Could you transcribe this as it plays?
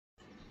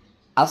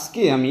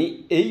আজকে আমি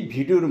এই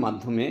ভিডিওর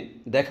মাধ্যমে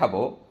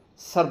দেখাবো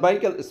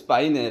সার্ভাইকাল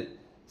স্পাইনের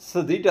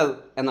সাজিটাল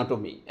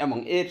অ্যানাটমি এবং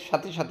এর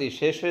সাথে সাথে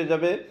শেষ হয়ে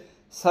যাবে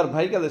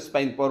সার্ভাইকাল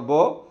স্পাইন পর্ব।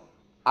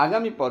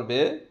 আগামী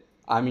পর্বে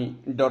আমি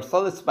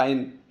ডরসাল স্পাইন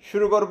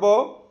শুরু করব।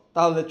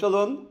 তাহলে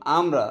চলুন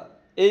আমরা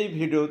এই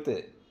ভিডিওতে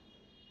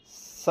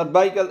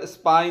সার্ভাইকাল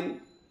স্পাইন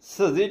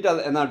সাজিটাল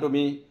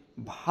অ্যানাটমি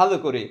ভালো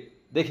করে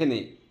দেখে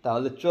নিই।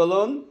 তাহলে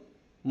চলুন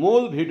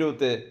মূল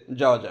ভিডিওতে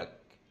যাওয়া যাক।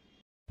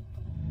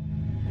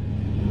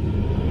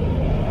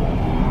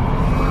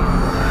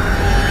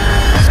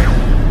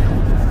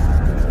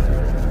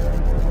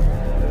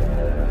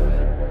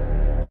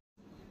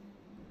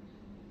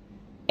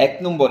 এক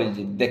নম্বরে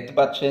যে দেখতে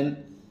পাচ্ছেন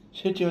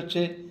সেটি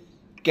হচ্ছে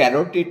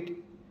ক্যারোটিড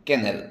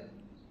ক্যানেল।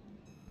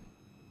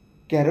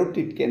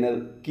 ক্যারোটিড ক্যানেল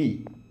কি?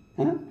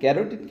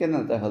 ক্যারোটিড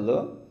ক্যানেলটা হলো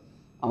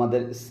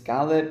আমাদের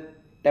স্কালের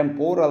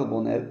টেম্পোরাল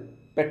বোনের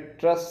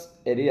পেট্রাস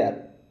এরিয়ার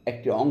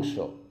একটি অংশ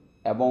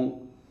এবং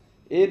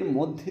এর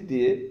মধ্যে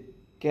দিয়ে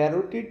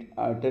ক্যারোটিড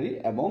আর্টারি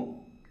এবং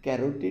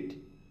ক্যারোটিড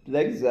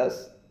প্লেক্সাস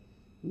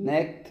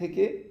নেক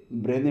থেকে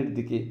ব্রেনের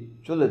দিকে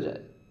চলে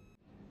যায়।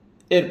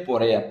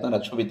 এরপরে আপনারা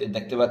ছবিতে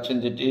দেখতে পাচ্ছেন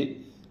যেটি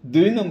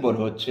 2 নম্বর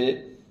হচ্ছে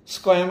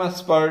স্কোয়ামাস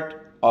পার্ট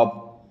অফ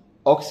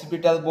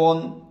অক্সিপিটাল বোন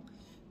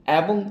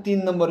এবং 3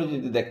 নম্বরে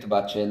যদি দেখতে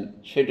পাচ্ছেন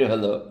সেটি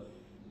হলো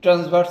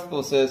transverse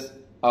process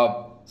of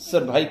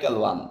cervical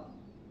one.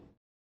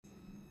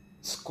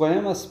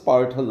 Squamous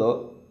part হলো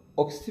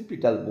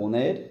অক্সিপিটাল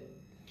বোনের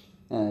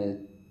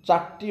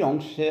 4টি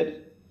অংশের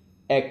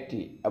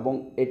একটি এবং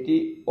এটি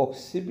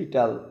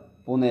অক্সিপিটাল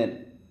বোনের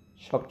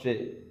সবচেয়ে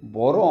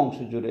বড় অংশ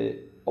জুড়ে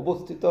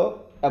অবস্থিত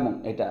এবং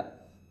এটা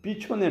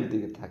পিছনের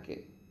দিকে থাকে।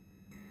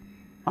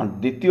 আর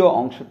দ্বিতীয়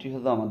অংশটি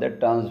হলো আমাদের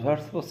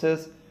ট্রান্সভার্স প্রসেস।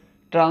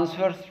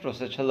 ট্রান্সভার্স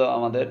প্রসেস হলো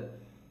আমাদের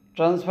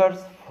ট্রান্সভার্স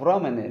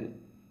ফোরামেনের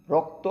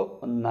রক্ত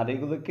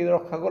নাড়িগুলোকে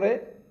রক্ষা করে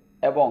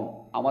এবং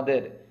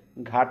আমাদের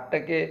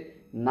ঘাটটাকে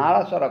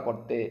নাড়াচাড়া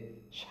করতে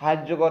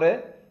সাহায্য করে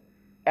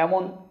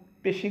এমন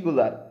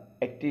পেশিগুলার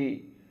একটি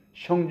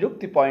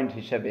সংযুক্তি পয়েন্ট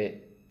হিসেবে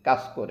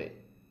কাজ করে।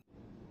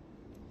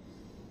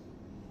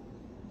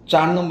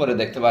 4 নম্বরে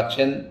দেখতে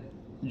পাচ্ছেন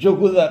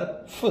জগুলার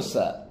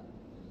ফোসা।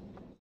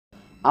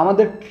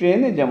 আমাদের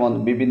ট্রেনে যেমন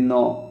বিভিন্ন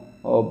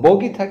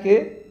বগি থাকে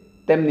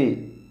তেমনি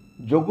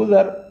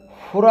জগুলার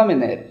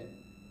ফোরামেনের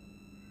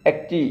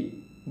একটি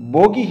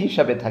বগি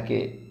হিসাবে থাকে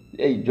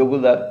এই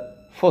জগুলার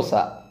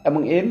ফোসা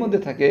এবং এর মধ্যে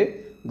থাকে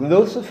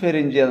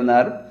গ্লোসোফেরিঞ্জিয়াল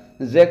নার্ভ,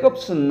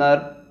 জ্যাকবসন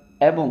নার্ভ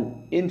এবং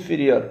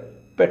ইনফিরিয়র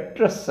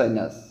পেট্রাস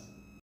সাইনাস।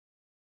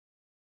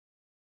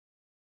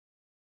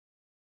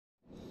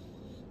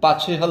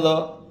 5 হলো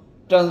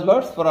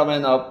transverse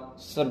foramen of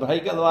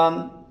cervical one.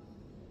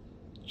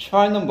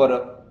 6 নম্বর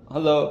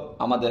হলো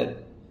আমাদের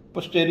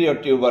posterior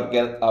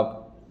টিউবারকেল of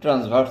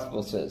transverse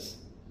process.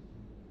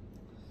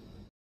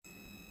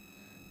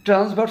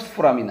 Transverse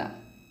ফোরামিনা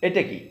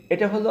এটা কি?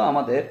 এটা হলো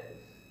আমাদের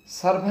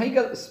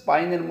সার্ভাইকাল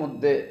স্পাইনের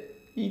মধ্যে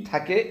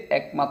থাকে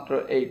একমাত্র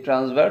এই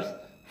ট্রান্সভার্স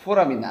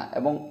ফোরামিনা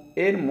এবং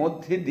এর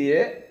মধ্যে দিয়ে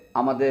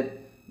আমাদের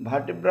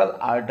ভার্টিব্রাল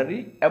আর্টারি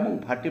এবং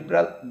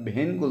ভার্টিব্রাল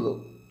ভেনগুলো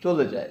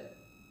চলে যায়।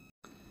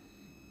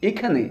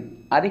 এখানে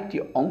আরেকটি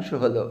অংশ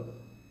হলো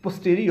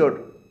পোস্টেরিয়র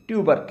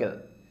টিউবারকেল।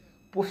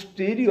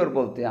 পোস্টেরিয়র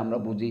বলতে আমরা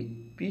বুঝি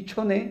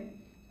পিছনে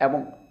এবং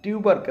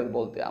টিউবারকেল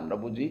বলতে আমরা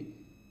বুঝি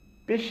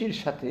পেশির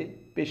সাথে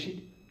পেশির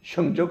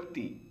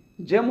সংযুক্তি।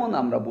 যেমন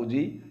আমরা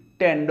বুঝি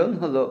টেন্ডন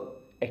হলো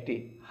একটি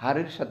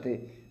হাড়ের সাথে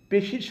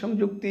পেশির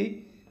সংযুক্তি,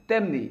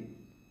 তেমনি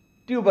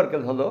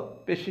টিউবারকেল হলো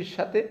পেশির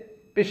সাথে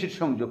পেশির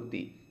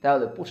সংযুক্তি।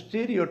 তাহলে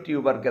পোস্টেরিয়র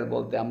টিউবারকেল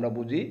বলতে আমরা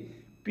বুঝি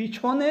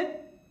পিছনে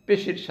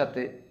পেশির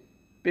সাথে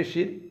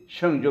পেশির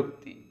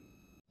সংযুক্তি।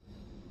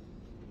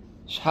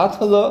 7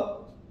 হলো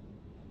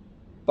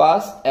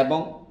 5 এবং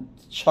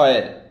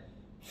 6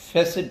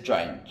 ফেসিড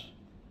জয়েন্ট।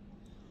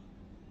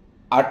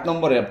 8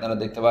 নম্বরে আপনারা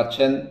দেখতে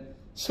পাচ্ছেন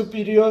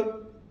superior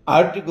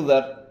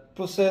articular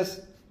process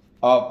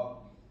of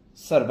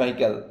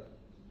cervical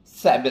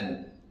 7।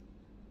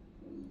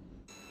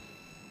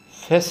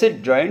 ফেসিড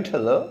joint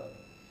হলো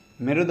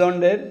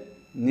মেরুদণ্ডের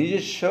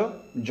নিজস্ব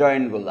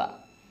জয়েন্টগুলা।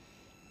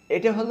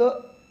 এটা হলো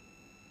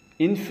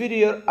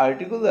ইনফিরিয়র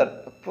আর্টিকুলার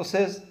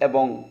প্রসেস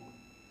এবং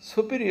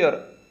সুপিরিয়র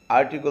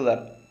আর্টিকুলার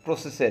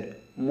প্রসেসের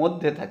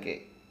মধ্যে থাকে।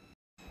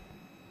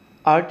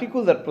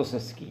 আর্টিকুলার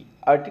প্রসেস কি?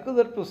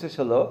 আর্টিকুলার প্রসেস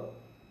হলো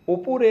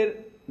উপরের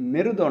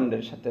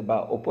মেরুদণ্ডের সাথে বা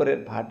উপরের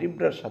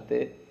ভার্টিব্রার সাথে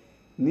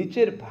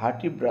নিচের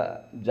ভার্টিব্রা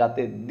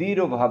যাতে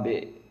দৃঢ়ভাবে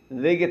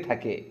লেগে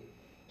থাকে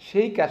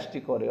সেই কাজটি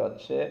করে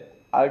হচ্ছে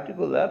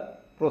আর্টিকুলার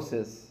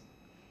প্রসেস।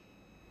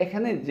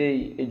 এখানে যেই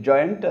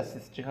জয়েন্টটা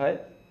সৃষ্টি হয়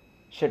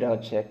সেটা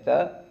হচ্ছে একটা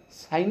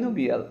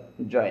সাইনোভিয়াল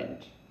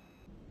জয়েন্ট।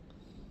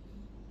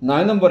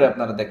 9 নম্বরে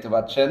আপনারা দেখতে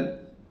পাচ্ছেন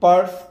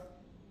পার্স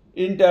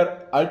ইন্টার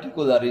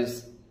আর্টিকুলারিস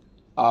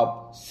অফ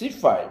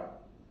C5।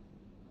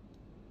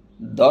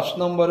 10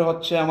 নম্বরে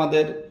হচ্ছে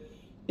আমাদের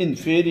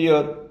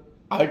inferior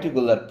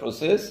articular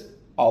process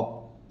of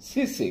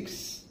C6।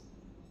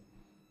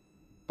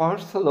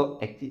 Purse হলো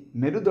একটি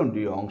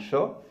মেরুদণ্ডীয় অংশ।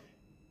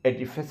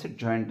 এটি ফেসিড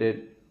জয়েন্টের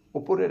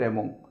উপরের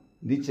এবং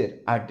নিচের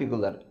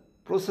আর্টিকুলার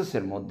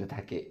প্রসেসের মধ্যে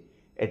থাকে।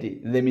 এটি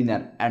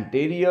লেমিনার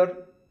অ্যান্টেরিয়র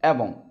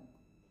এবং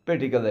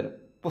পেডিকেলের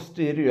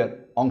পোস্টেরিয়র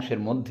অংশের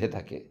মধ্যে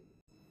থাকে।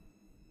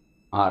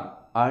 আর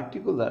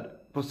আর্টিকুলার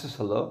প্রসেস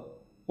হলো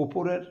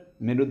উপরের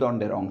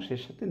মেরুদণ্ডের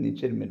অংশের সাথে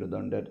নিচের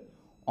মেরুদণ্ডের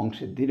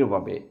অংশে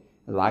দৃঢ়ভাবে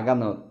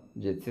লাগানোর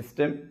যে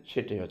সিস্টেম,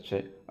 সেটি হচ্ছে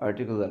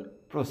আর্টিকুলার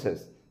প্রসেস।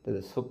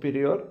 তাহলে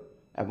সুপিরিয়র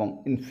এবং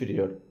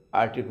ইনফিরিয়র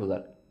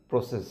আর্টিকুলার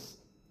প্রসেস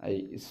এই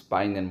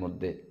স্পাইনের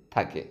মধ্যে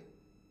থাকে।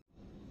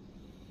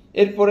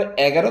 এরপরে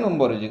 11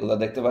 নম্বরে যেগুলো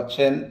দেখতে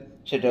পাচ্ছেন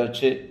সেটা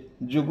হচ্ছে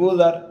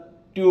জুগুলার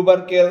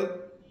টিউবারকেল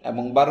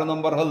এবং 12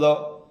 নম্বর হলো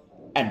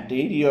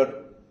anterior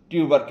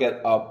টিউবারকেল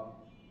of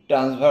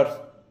transverse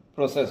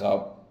process of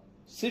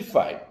C5।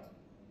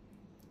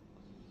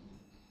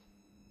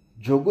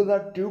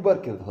 Jugular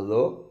টিউবারকেল হলো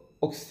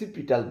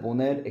অক্সিপিটাল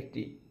বোনের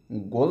একটি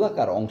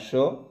গোলাকার অংশ,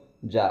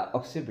 যা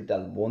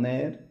অক্সিপিটাল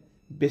বোনের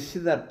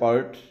বেসিলার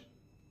পার্ট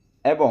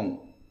এবং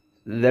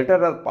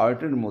ল্যাটারাল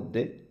পার্টের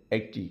মধ্যে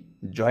একটি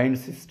জয়েন্ট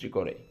সৃষ্টি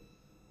করে।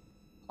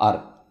 আর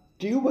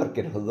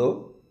টিউবারকেল হলো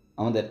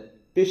আমাদের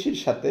পেশির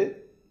সাথে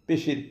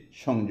পেশির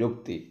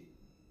সংযুক্তি।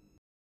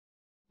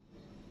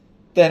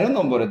 13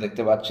 নম্বরে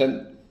দেখতে পাচ্ছেন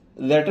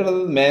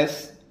ল্যাটারাল মেস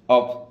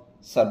অফ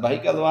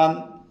সার্ভাইকাল 1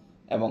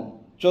 এবং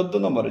 14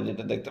 নম্বরে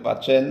যেটা দেখতে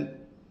পাচ্ছেন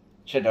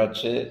সেটা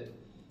হচ্ছে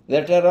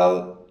lateral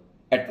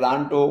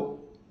অ্যাটলান্টো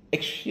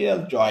axial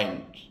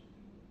joint.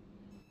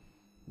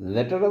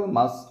 Lateral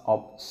mass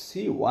of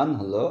C1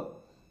 হলো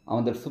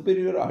আমাদের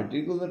সুপিরিয়র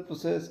আর্টিকুলার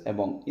প্রসেস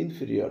এবং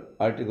ইনফিরিয়র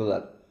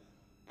আর্টিকুলার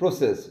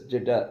প্রসেস,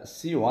 যেটা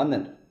C1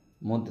 এর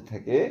মধ্যে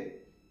থাকে,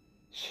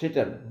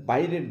 সেটার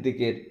বাইরের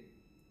দিকের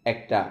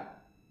একটা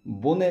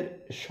বোনের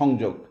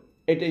সংযোগ।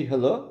 এটাই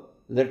হলো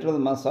lateral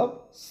mass of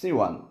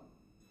C1।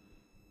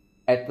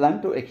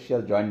 অ্যাটলান্টো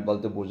axial joint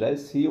বলতে বোঝায়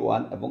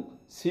C1 এবং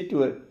C2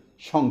 এর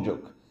সংযোগ।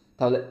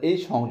 তাহলে এই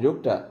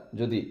সংযোগটা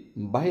যদি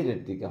বাইরের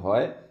দিকে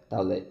হয়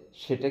তাহলে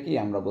সেটাকেই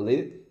আমরা বলি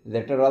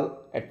ল্যাটারাল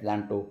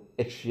অ্যাটলান্টো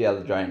এক্সিয়াল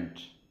জয়েন্ট।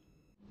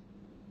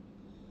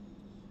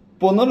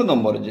 15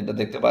 নম্বরে যেটা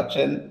দেখতে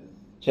পাচ্ছেন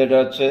সেটা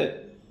হচ্ছে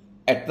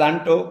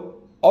অ্যাটলান্টো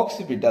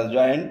অক্সিপিটাল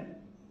জয়েন্ট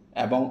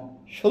এবং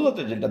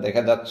 16তে যেটা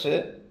দেখা যাচ্ছে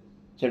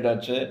সেটা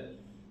হচ্ছে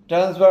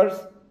transverse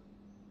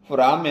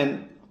foramen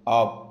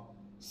of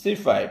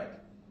C5।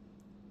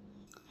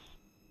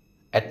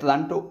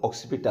 অ্যাটলান্টো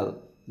occipital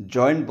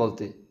joint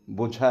বলতে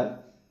বোঝায়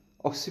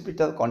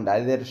অক্সিপিটাল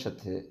কন্ডাইলের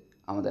সাথে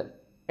আমাদের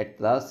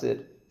অ্যাটলাসের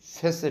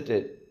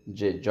ফেসেটের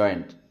যে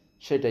জয়েন্ট,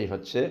 সেটাই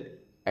হচ্ছে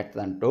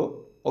অ্যাটলান্টো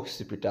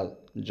occipital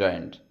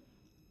joint.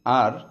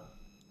 R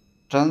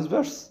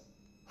transverse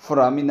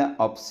ফোরামিনা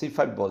of C5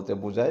 বলতে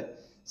বোঝায়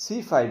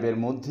C5 এর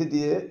মধ্যে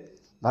দিয়ে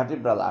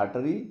ভার্টিব্রাল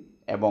আর্টারি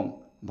এবং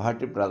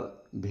ভার্টিব্রাল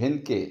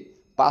ভেনকে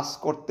পাস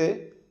করতে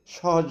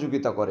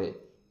সহযোগিতা করে।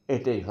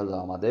 এটাই হলো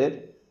আমাদের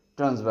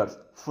ট্রান্সভার্স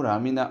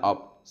ফোরামিনা অফ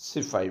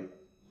C5।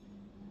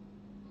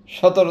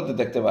 17তে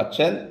দেখতে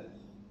পাচ্ছেন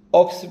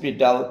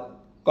অক্সিপিটাল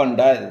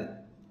কন্ডাইল।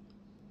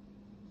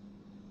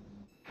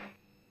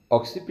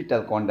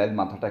 অক্সিপিটাল কন্ডাইল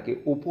মাথাটাকে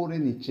উপরে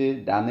নিচে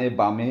ডানে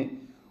বামে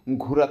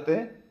ঘোরাতে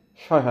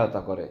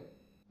সহায়তা করে।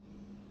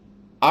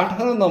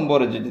 18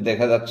 নম্বরে যেটি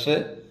দেখা যাচ্ছে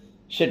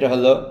সেটা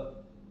হলো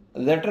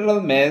ল্যাটারাল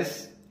মেস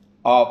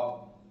অফ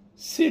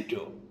C2।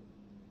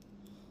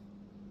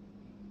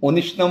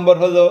 19 নম্বর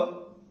হলো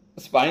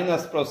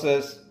spinous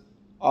process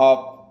of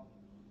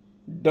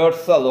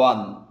dorsal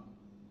 1।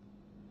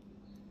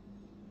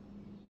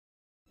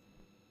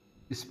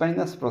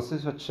 Spinous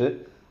process হচ্ছে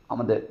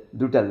আমাদের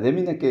দুটা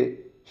লেমিনাকে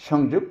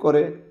সংযোগ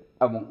করে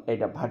এবং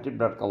এটা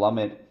ভার্টিব্রাল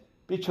কলামের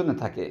পিছনে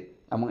থাকে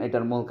এবং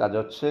এটার মূল কাজ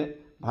হচ্ছে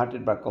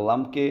ভার্টিব্রাল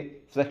কলামকে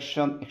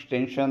ফ্লেকশন,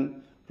 এক্সটেনশন,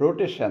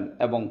 রোটেশন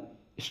এবং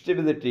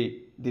স্টেবিলিটি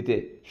দিতে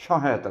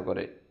সহায়তা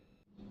করে।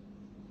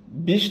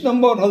 20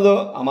 নম্বর হলো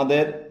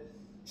আমাদের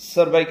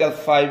সার্ভাইকাল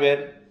 5 এর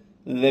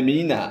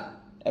লেমিনা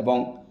এবং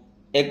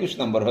 21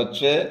 নম্বর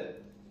হচ্ছে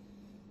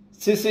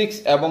C6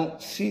 এবং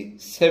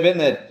C7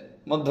 এর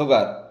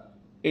মধ্যকার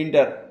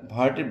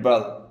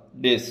ইন্টারভার্টিব্রাল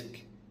ডিস্ক।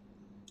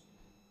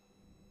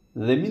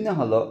 লেমিনা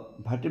হলো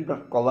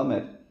ভার্টিব্রাল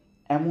কলামের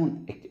এমন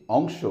একটি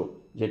অংশ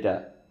যেটা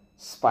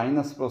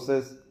স্পাইনাস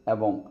প্রসেস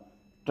এবং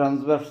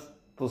ট্রান্সভার্স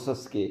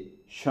প্রসেসকে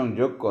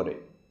সংযোগ করে।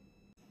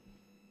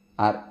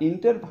 আর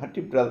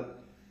ইন্টারভার্টিব্রাল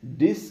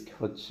ডিস্ক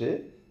হচ্ছে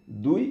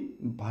দুই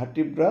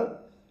ভার্টিব্রাল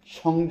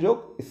সংযোগ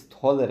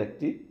স্থলের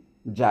একটি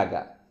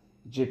জায়গা,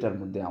 যেটার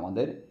মধ্যে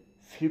আমাদের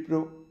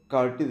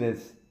ফিব্রোকার্টিলেজ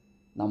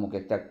নামক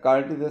একটা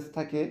কার্টিলেজ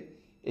থাকে।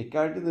 এই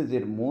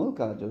কার্টিলেজের মূল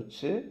কাজ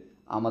হচ্ছে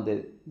আমাদের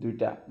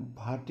দুইটা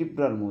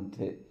ভার্টিব্রার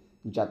মধ্যে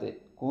যাতে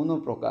কোনো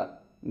প্রকার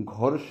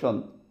ঘর্ষণ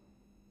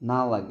না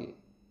লাগে।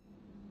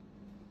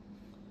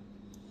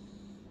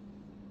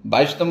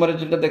 22 নম্বরে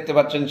যেটা দেখতে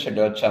পাচ্ছেন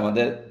সেটা হচ্ছে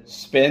আমাদের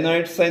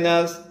স্পেনয়েড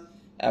সাইনাস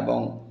এবং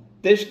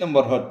 23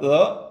 নম্বর হলো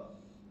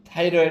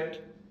থাইরয়েড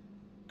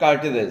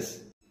কার্টিলেজ,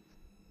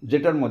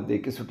 যেটার মধ্যে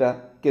কিছুটা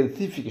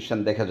ক্যালসিফিকেশন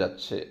দেখা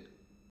যাচ্ছে।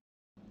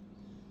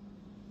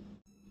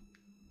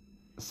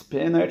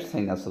 স্পেনয়েড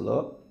সাইনাস হলো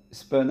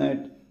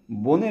স্পেনয়েড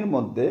বোনের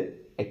মধ্যে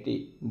একটি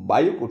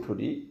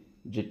বায়ুকুঠুরি,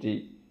 যেটি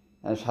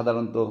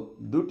সাধারণত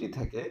দুটি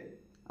থাকে।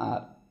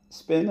 আর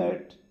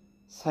স্পেনয়েড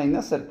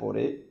সাইনাসের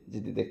পরে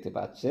যেটি দেখতে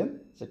পাচ্ছেন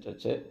সেটা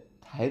হচ্ছে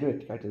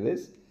থাইরয়েড কার্টিলেজ।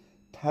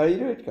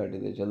 থাইরয়েড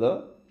কার্টিলেজ হলো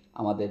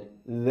আমাদের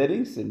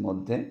লেরিংসের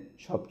মধ্যে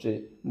সবচেয়ে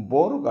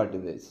বড়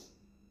কার্টিলেজ।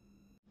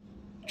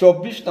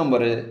 24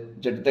 নম্বরে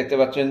যেটা দেখতে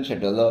পাচ্ছেন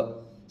সেটা হলো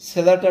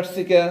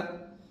সেলাটার্সিকা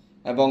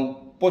এবং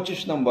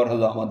 25 নম্বর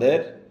হলো আমাদের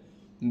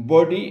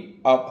বডি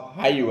অফ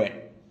হাইওয়েট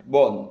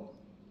বোন।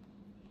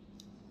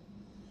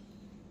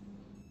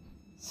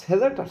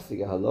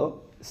 সেলাটার্সিকা হলো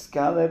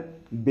স্কালের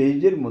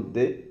বেজের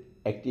মধ্যে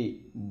একটি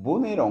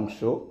বোনের অংশ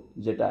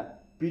যেটা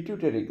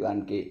পিটুইটারি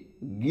গ্ল্যান্ডকে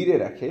ঘিরে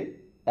রাখে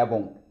এবং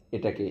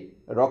এটাকে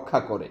রক্ষা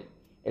করে।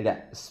 এটা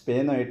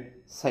স্পেনয়েড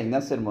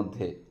সাইনাসের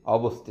মধ্যে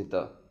অবস্থিত।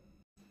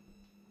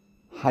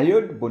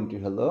 হাইওয়েট বোনটি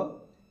হলো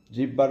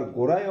জিহ্বার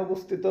গোড়ায়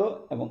অবস্থিত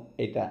এবং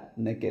এটা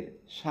নেকের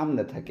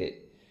সামনে থাকে।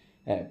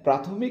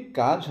 প্রাথমিক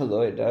কাজ হলো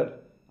এটার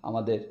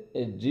আমাদের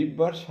এই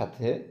জিহ্বার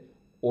সাথে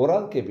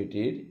ওরাল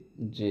ক্যাভিটির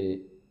যে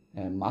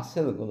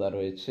মাসেলগুলো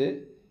রয়েছে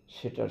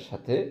সেটার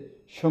সাথে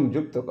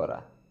সংযুক্ত করা।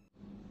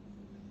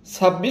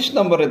 26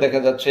 নম্বরে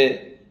দেখা যাচ্ছে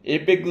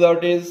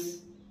এপিগ্লটিস।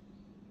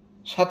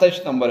 27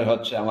 নম্বরে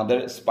হচ্ছে আমাদের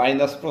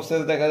স্পাইনাস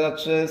প্রসেস দেখা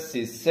যাচ্ছে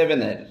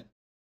C7-এর।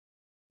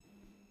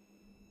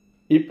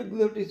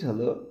 এপিগ্লটিস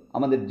হলো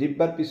আমাদের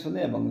জিহ্বার পিছনে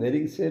এবং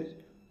লেরিংসের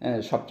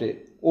সবচেয়ে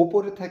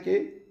ওপরে থাকে,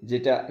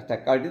 যেটা একটা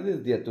কার্টিলেজ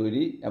দিয়ে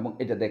তৈরি এবং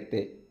এটা দেখতে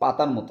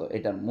পাতার মতো।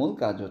 এটার মূল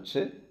কাজ হচ্ছে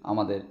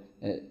আমাদের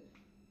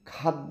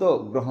খাদ্য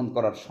গ্রহণ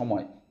করার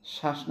সময়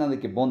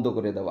শ্বাসনালীকে বন্ধ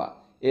করে দেওয়া।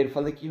 এর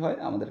ফলে কি হয়,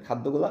 আমাদের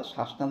খাদ্যগুলো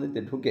শ্বাসনালীতে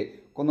ঢুকে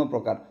কোনো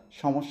প্রকার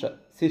সমস্যা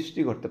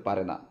সৃষ্টি করতে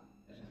পারে না।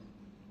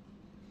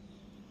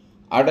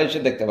 28-এ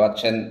দেখতে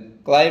পাচ্ছেন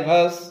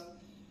ক্লাইভাস।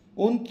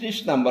 29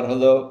 নম্বর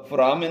হলো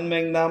ফোরামেন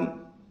ম্যাগনাম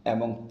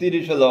এবং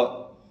 30 হলো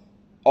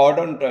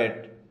অডন্টয়েড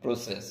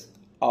প্রসেস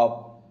অফ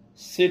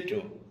C2।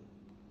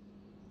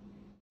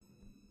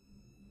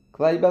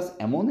 ক্লাইভাস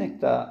এমন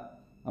একটা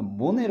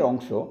বোনের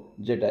অংশ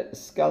যেটা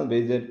স্কাল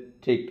বেজের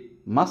ঠিক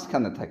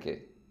মাঝখানে থাকে।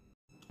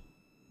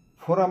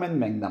 ফোরামেন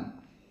ম্যাগনাম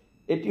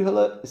এটি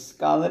হলো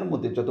স্কালের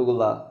মধ্যে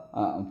যতগুলা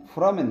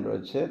ফোরামেন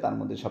রয়েছে তার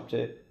মধ্যে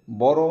সবচেয়ে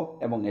বড়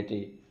এবং এটি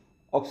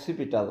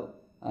অক্সিপিটাল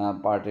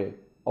পার্টে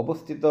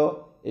অবস্থিত।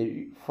 এই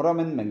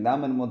ফোরামেন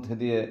ম্যাগনামের মধ্যে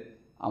দিয়ে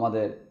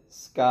আমাদের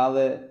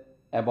স্কালে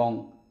এবং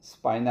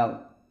স্পাইনাল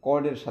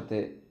কর্ডের সাথে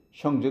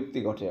সংযুক্তি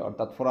ঘটে,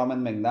 অর্থাৎ ফোরামেন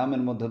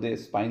ম্যাগনামের মধ্য দিয়ে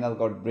স্পাইনাল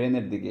কর্ড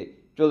ব্রেনের দিকে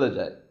চলে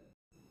যায়।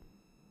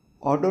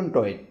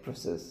 অডন্টয়েড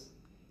প্রসেস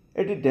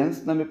এটি ডেন্স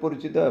নামে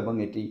পরিচিত এবং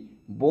এটি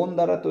বোন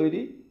দ্বারা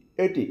তৈরি।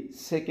 এটি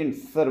সেকেন্ড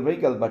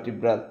সার্ভাইকাল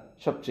ভার্টিব্রাল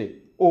সবচেয়ে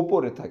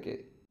ওপরে থাকে।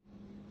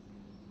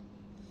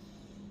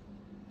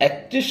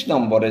 31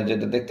 নম্বরে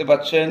যেটা দেখতে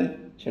পাচ্ছেন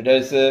সেটা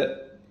হচ্ছে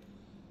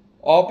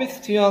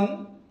অপিস্থিয়ন।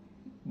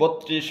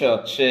 32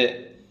 হচ্ছে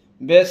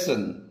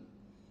বেসন।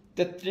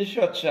 33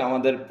 হচ্ছে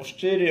আমাদের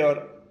পোস্টেরিয়র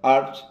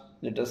আর্চ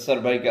যেটা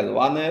সার্ভাইকাল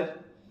 1-এর।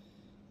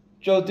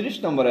 34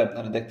 নম্বরে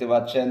আপনারা দেখতে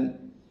পাচ্ছেন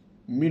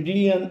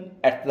মিডিয়ান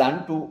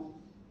অ্যাটলান্টো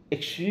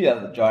এক্সিয়াল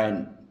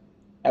জয়েন্ট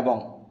এবং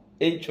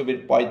এই ছবির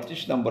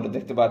 35 নম্বরে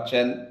দেখতে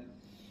পাচ্ছেন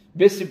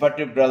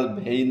বেসিভার্টিব্রাল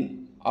ভেইন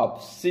অফ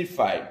C5।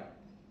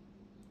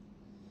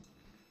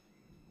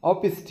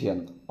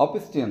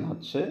 অপিস্থিয়ন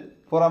হচ্ছে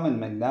ফোরামেন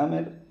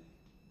ম্যাগনামের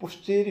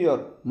পোস্টেরিয়র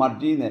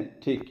মার্জিনের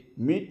ঠিক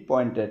মিড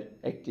পয়েন্টের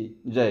একটি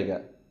জায়গা।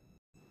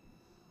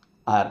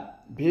 আর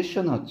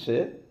বেসন হচ্ছে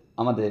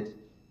আমাদের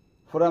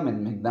ফোরামেন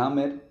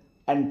ম্যাগনামের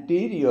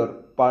অ্যান্টেরিয়র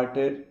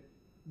পার্টের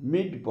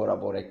মিড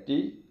বরাবর একটি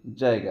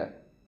জায়গা।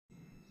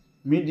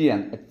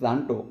 মিডিয়ান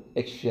অ্যাটলান্টো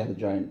এক্সিয়াল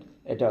জয়েন্ট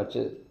এটা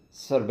হচ্ছে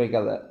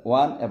সার্ভাইকাল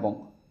 1 এবং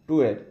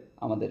 2-এর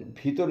আমাদের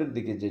ভিতরের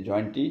দিকে যে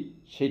জয়েন্টটি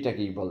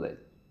সেইটাকেই বলে।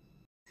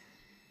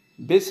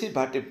 বেসি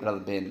ভার্টিব্রাল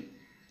ভেন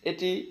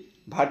এটি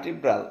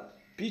ভার্টিব্রাল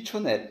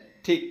পিছনের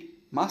ঠিক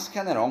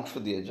মাঝখানের অংশ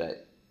দিয়ে যায়।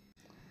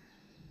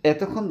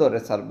 এতক্ষণ ধরে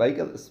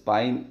সার্ভাইকাল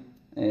স্পাইন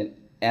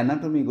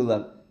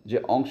অ্যানাটমিগুলার যে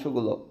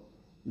অংশগুলো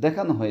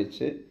দেখানো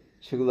হয়েছে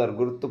সেগুলোর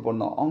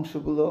গুরুত্বপূর্ণ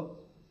অংশগুলো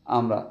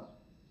আমরা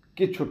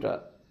কিছুটা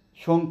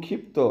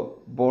সংক্ষিপ্ত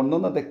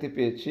বর্ণনা দেখতে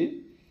পেয়েছি।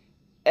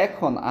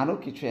 এখন আরও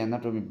কিছু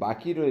অ্যানাটমি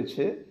বাকি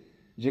রয়েছে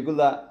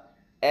যেগুলা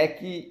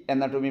একই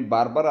অ্যানাটমি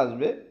বারবার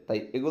আসবে, তাই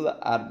এগুলো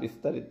আর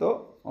বিস্তারিত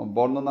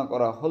বর্ণনা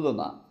করা হলো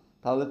না।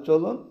 তাহলে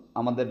চলুন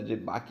আমাদের যে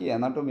বাকি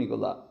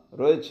অ্যানাটমিগুলো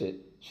রয়েছে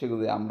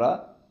সেগুলি আমরা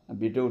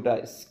ভিডিওটা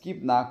স্কিপ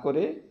না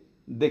করে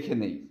দেখে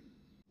নেই।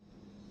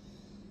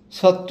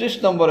 36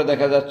 নম্বরে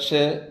দেখা যাচ্ছে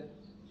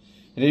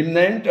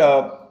রিমনেন্ট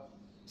অফ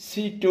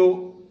C2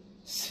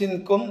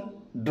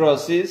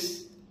 সিনকোন্ড্রোসিস।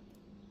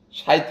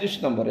 37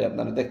 নম্বরে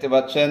আপনারা দেখতে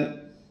পাচ্ছেন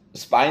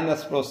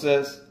স্পাইনাস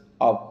প্রসেস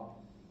অফ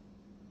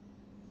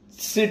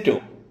C2।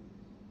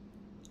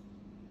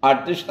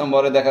 38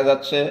 নম্বরে দেখা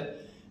যাচ্ছে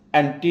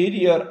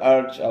অ্যান্টেরিয়র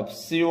আর্চ অফ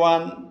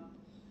C1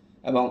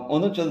 এবং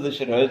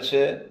 39-এ রয়েছে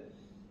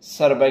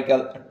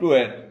সার্ভাইকাল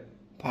 2-এর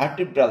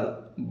ভার্টিব্রাল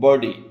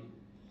বডি।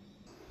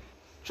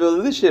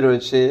 40-এ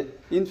রয়েছে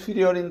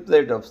ইনফিরিয়র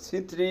ইনপ্লেট অফ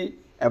C3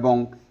 এবং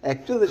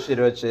 41-এ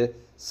রয়েছে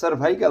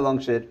সার্ভাইকাল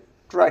অংশের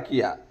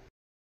ট্রাকিয়া।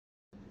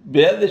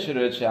 42-এ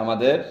রয়েছে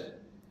আমাদের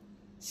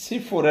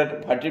C4 এর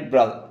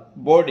ভার্টিব্রাল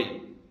বডি,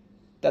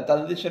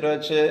 43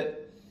 রয়েছে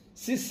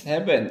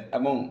C7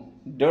 এবং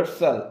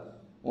ডরসাল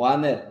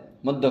 1 এর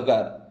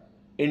মধ্যকার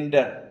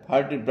ইন্টার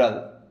ভার্টিব্রাল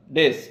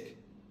ডিস্ক।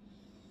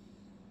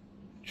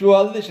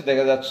 44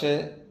 দেখা যাচ্ছে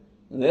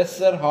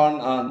লেসার হর্ন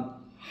অন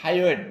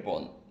হাইওয়েড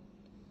বোন।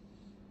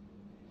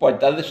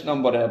 45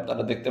 নম্বরে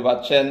আপনারা দেখতে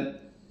পাচ্ছেন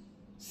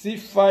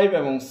C5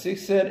 এবং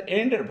 6 এর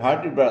ইন্টার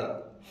ভার্টিব্রাল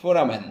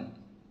ফোরামেন।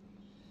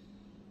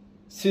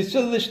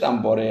 46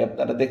 নম্বরে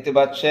আপনারা দেখতে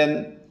পাচ্ছেন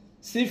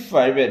C5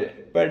 এর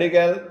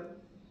পেডিগ্যাল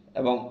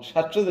এবং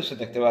 47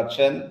 দেখতে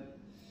পাচ্ছেন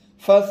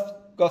ফার্স্ট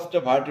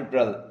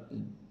কস্টোভার্টিব্রাল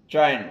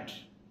জয়েন্ট।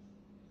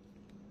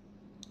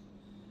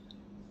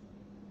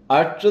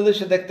 48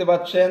 দেখতে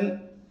পাচ্ছেন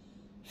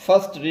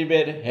ফার্স্ট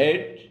রিবের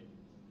হেড।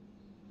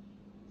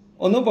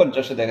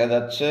 49 দেখা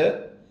যাচ্ছে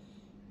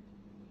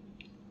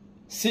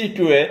C2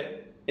 এর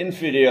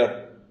ইনফিরিয়র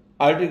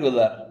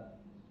আর্টিকুলার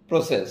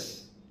প্রসেস।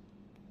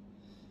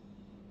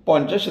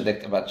 50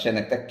 দেখতে পাচ্ছেন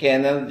একটা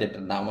ক্যানেল,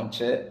 যেটার নাম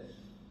হচ্ছে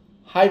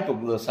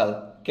হাইপোগ্লোসাল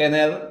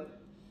ক্যানেল।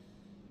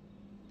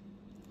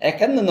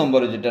 51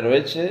 নম্বরে যেটা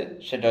রয়েছে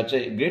সেটা হচ্ছে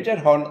গ্রেটার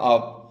হর্ন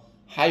অফ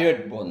হাইওয়েড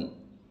বোন।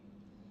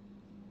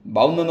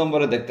 52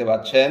 নম্বরে দেখতে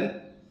পাচ্ছেন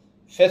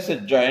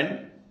ফেসেট জয়েন্ট,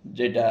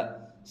 যেটা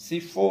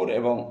C4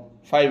 এবং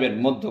 5 এর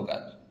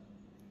মধ্যকার।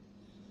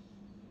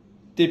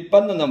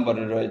 53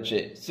 নম্বরে রয়েছে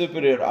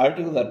superior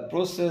articular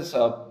process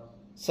of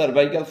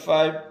cervical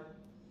 5।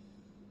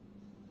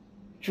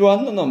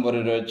 54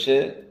 নম্বরে রয়েছে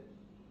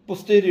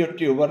posterior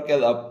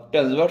টিউবারকেল of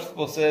transverse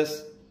process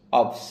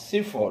of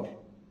C4।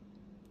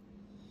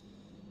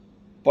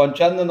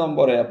 55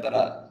 নম্বরে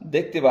আপনারা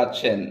দেখতে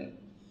পাচ্ছেন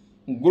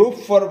group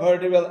for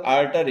vertebral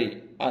artery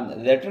and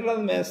lateral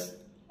mace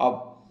of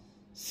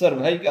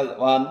cervical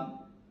 1।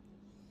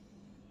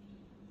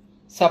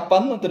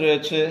 56তে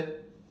রয়েছে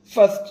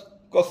ফার্স্ট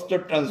কোস্টো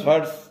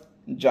ট্রান্সভার্স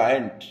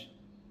জয়েন্ট।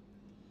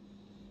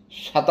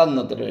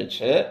 57তে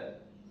রয়েছে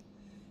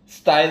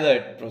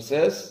স্টাইলয়েড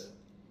প্রসেস।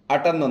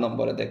 58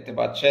 নম্বরে দেখতে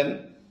পাচ্ছেন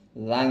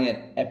লাংয়ের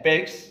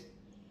অ্যাপেক্স।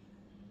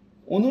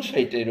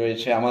 59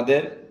 রয়েছে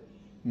আমাদের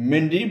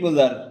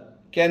ম্যান্ডিবুলার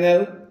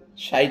ক্যানেল।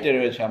 60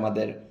 রয়েছে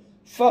আমাদের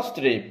ফার্স্ট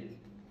রিব।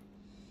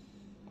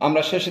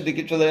 আমরা শেষের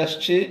দিকে চলে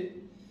আসছি।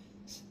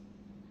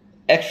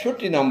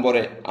 61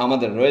 নম্বরে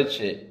আমাদের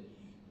রয়েছে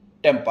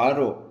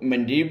টেম্পারো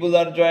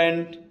ম্যান্ডিবুলার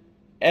জয়েন্ট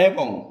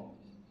এবং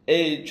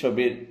এই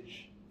ছবির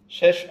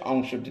শেষ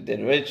অংশটিতে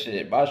রয়েছে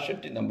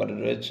 62 নম্বরে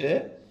রয়েছে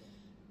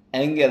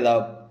অ্যাঙ্গেল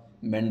অফ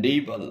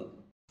ম্যান্ডিবল।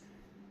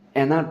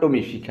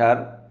 অ্যানাটমি শিখার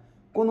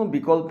কোনো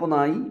বিকল্প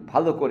নাই,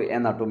 ভালো করে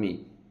অ্যানাটমি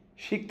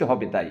শিখতে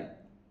হবে। তাই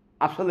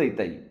আসলেই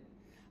তাই,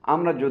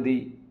 আমরা যদি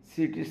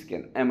সিটি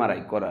স্ক্যান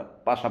এমআরআই করার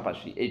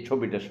পাশাপাশি এই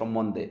ছবিটা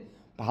সম্বন্ধে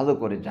ভালো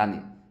করে জানি,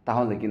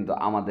 তাহলে কিন্তু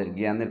আমাদের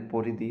জ্ঞানের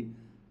পরিধি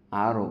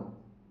আরও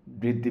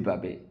বৃদ্ধি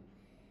পাবে।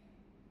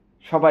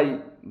 সবাই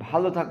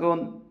ভালো থাকুন,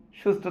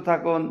 সুস্থ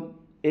থাকুন,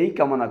 এই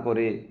কামনা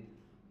করে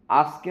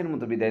আজকের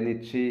মতো বিদায়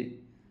নিচ্ছি।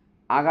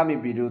 আগামী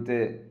ভিডিওতে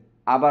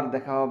আবার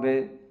দেখা হবে,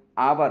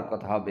 আবার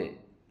কথা হবে।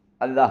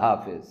 আল্লাহ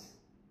হাফেজ।